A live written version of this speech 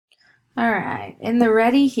Alright, in the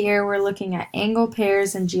ready here, we're looking at angle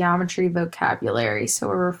pairs and geometry vocabulary. So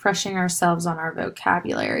we're refreshing ourselves on our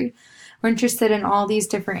vocabulary. We're interested in all these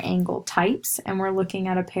different angle types, and we're looking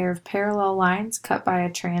at a pair of parallel lines cut by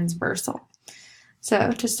a transversal.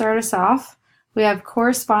 So to start us off, we have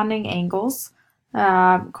corresponding angles.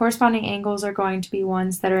 Corresponding angles are going to be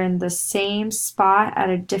ones that are in the same spot at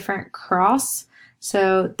a different cross.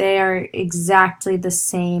 So they are exactly the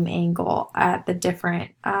same angle at the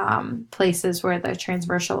different places where the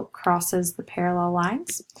transversal crosses the parallel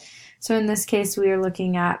lines. So in this case, we are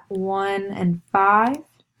looking at 1 and 5,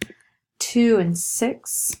 2 and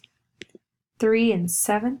 6, 3 and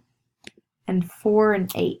 7, and 4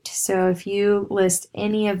 and 8. So if you list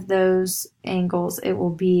any of those angles, it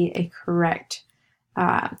will be a correct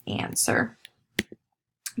answer.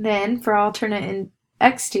 Then for alternate and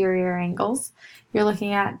exterior angles, you're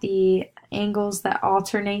looking at the angles that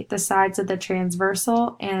alternate the sides of the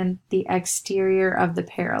transversal and the exterior of the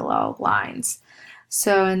parallel lines.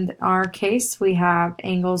 So in our case, we have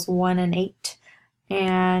angles 1 and 8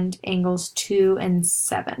 and angles 2 and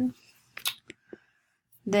 7.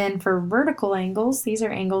 Then for vertical angles, these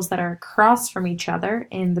are angles that are across from each other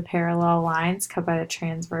in the parallel lines cut by the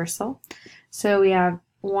transversal. So we have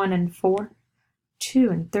 1 and 4, 2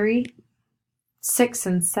 and 3, 6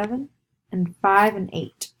 and 7, and 5 and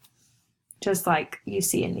 8, just like you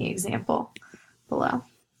see in the example below.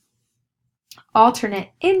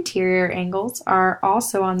 Alternate interior angles are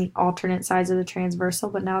also on the alternate sides of the transversal,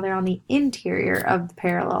 but now they're on the interior of the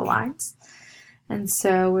parallel lines. And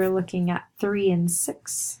so we're looking at 3 and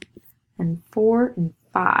 6, and 4 and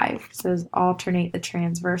 5. So those alternate the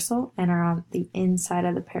transversal and are on the inside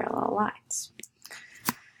of the parallel lines.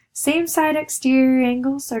 Same side exterior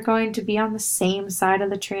angles are going to be on the same side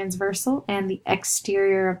of the transversal and the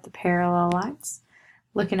exterior of the parallel lines.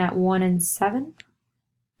 Looking at 1 and 7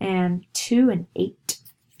 and 2 and 8.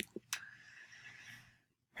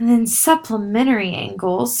 And then supplementary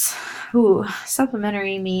angles.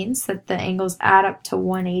 Supplementary means that the angles add up to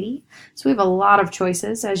 180. So we have a lot of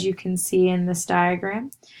choices, as you can see in this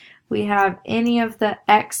diagram. We have any of the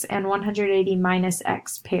x and 180 minus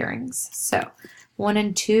x pairings. So 1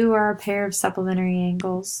 and 2 are a pair of supplementary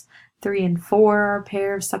angles. 3 and 4 are a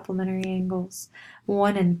pair of supplementary angles.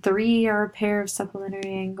 1 and 3 are a pair of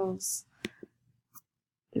supplementary angles.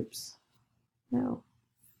 Oops. No.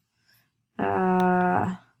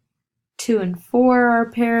 2 and 4 are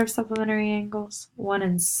a pair of supplementary angles. 1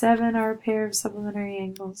 and 7 are a pair of supplementary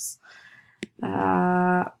angles.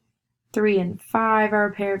 3 and 5 are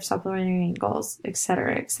a pair of supplementary angles,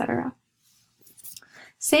 etc., etc.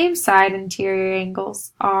 Same side interior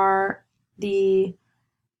angles are the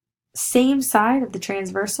same side of the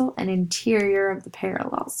transversal and interior of the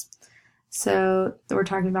parallels. So we're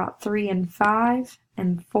talking about 3 and 5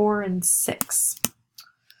 and 4 and 6.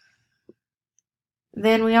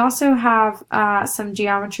 Then we also have some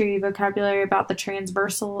geometry vocabulary about the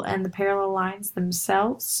transversal and the parallel lines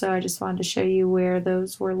themselves. So I just wanted to show you where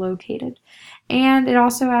those were located. And it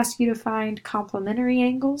also asks you to find complementary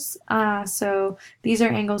angles. So these are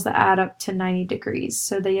angles that add up to 90 degrees.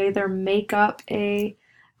 So they either make up a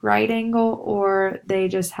right angle or they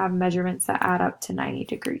just have measurements that add up to 90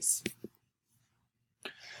 degrees.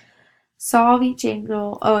 Solve each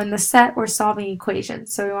angle. Oh, in the set, we're solving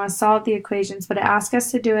equations. So we want to solve the equations, but it asks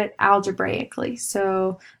us to do it algebraically.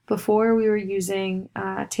 So before we were using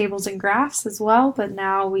tables and graphs as well, but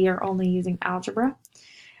now we are only using algebra.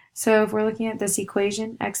 So if we're looking at this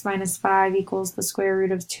equation, x minus 5 equals the square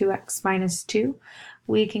root of 2x minus 2,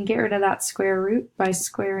 we can get rid of that square root by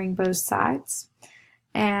squaring both sides.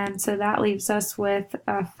 And so that leaves us with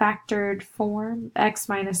a factored form, x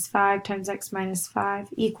minus 5 times x minus 5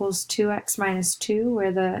 equals 2x minus 2,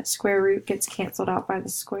 where the square root gets canceled out by the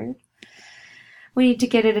squared. We need to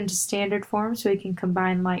get it into standard form so we can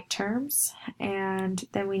combine like terms, and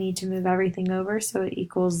then we need to move everything over so it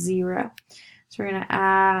equals 0. So we're going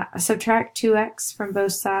to subtract 2x from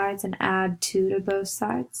both sides and add 2 to both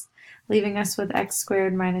sides, leaving us with x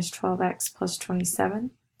squared minus 12x plus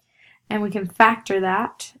 27. And we can factor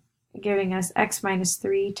that, giving us x minus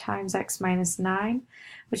 3 times x minus 9,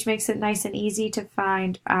 which makes it nice and easy to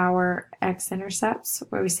find our x-intercepts,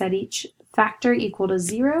 where we set each factor equal to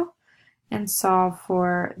 0 and solve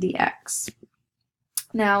for the x.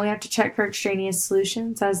 Now we have to check for extraneous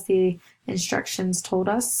solutions as the instructions told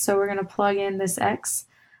us, so we're going to plug in this x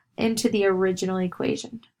into the original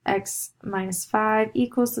equation. X minus 5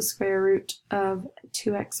 equals the square root of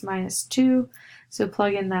 2x minus 2. So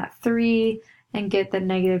plug in that 3 and get that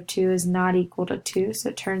negative 2 is not equal to 2. So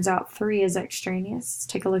it turns out 3 is extraneous. Let's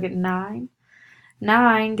take a look at 9.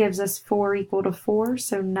 9 gives us 4 equal to 4,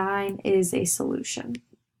 so 9 is a solution.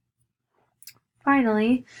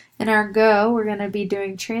 Finally, in our Go, we're going to be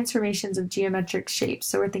doing transformations of geometric shapes.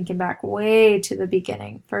 So we're thinking back way to the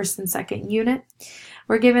beginning, first and second unit.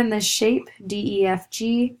 We're given this shape,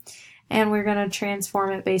 DEFG, and we're going to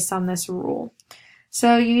transform it based on this rule.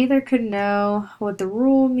 So you either could know what the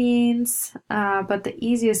rule means, but the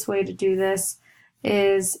easiest way to do this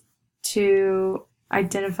is to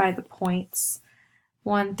identify the points.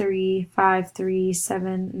 1, 3, 5, 3,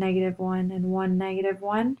 7, -1, and 1,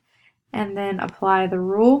 -1. And then apply the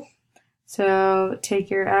rule. So take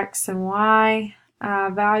your x and y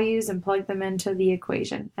values and plug them into the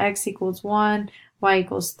equation. X equals 1, y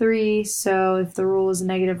equals 3. So if the rule is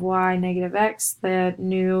 -y, -x, the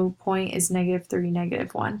new point is -3,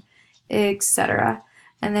 -1, etc.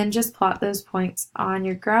 And then just plot those points on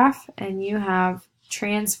your graph and you have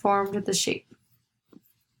transformed the shape.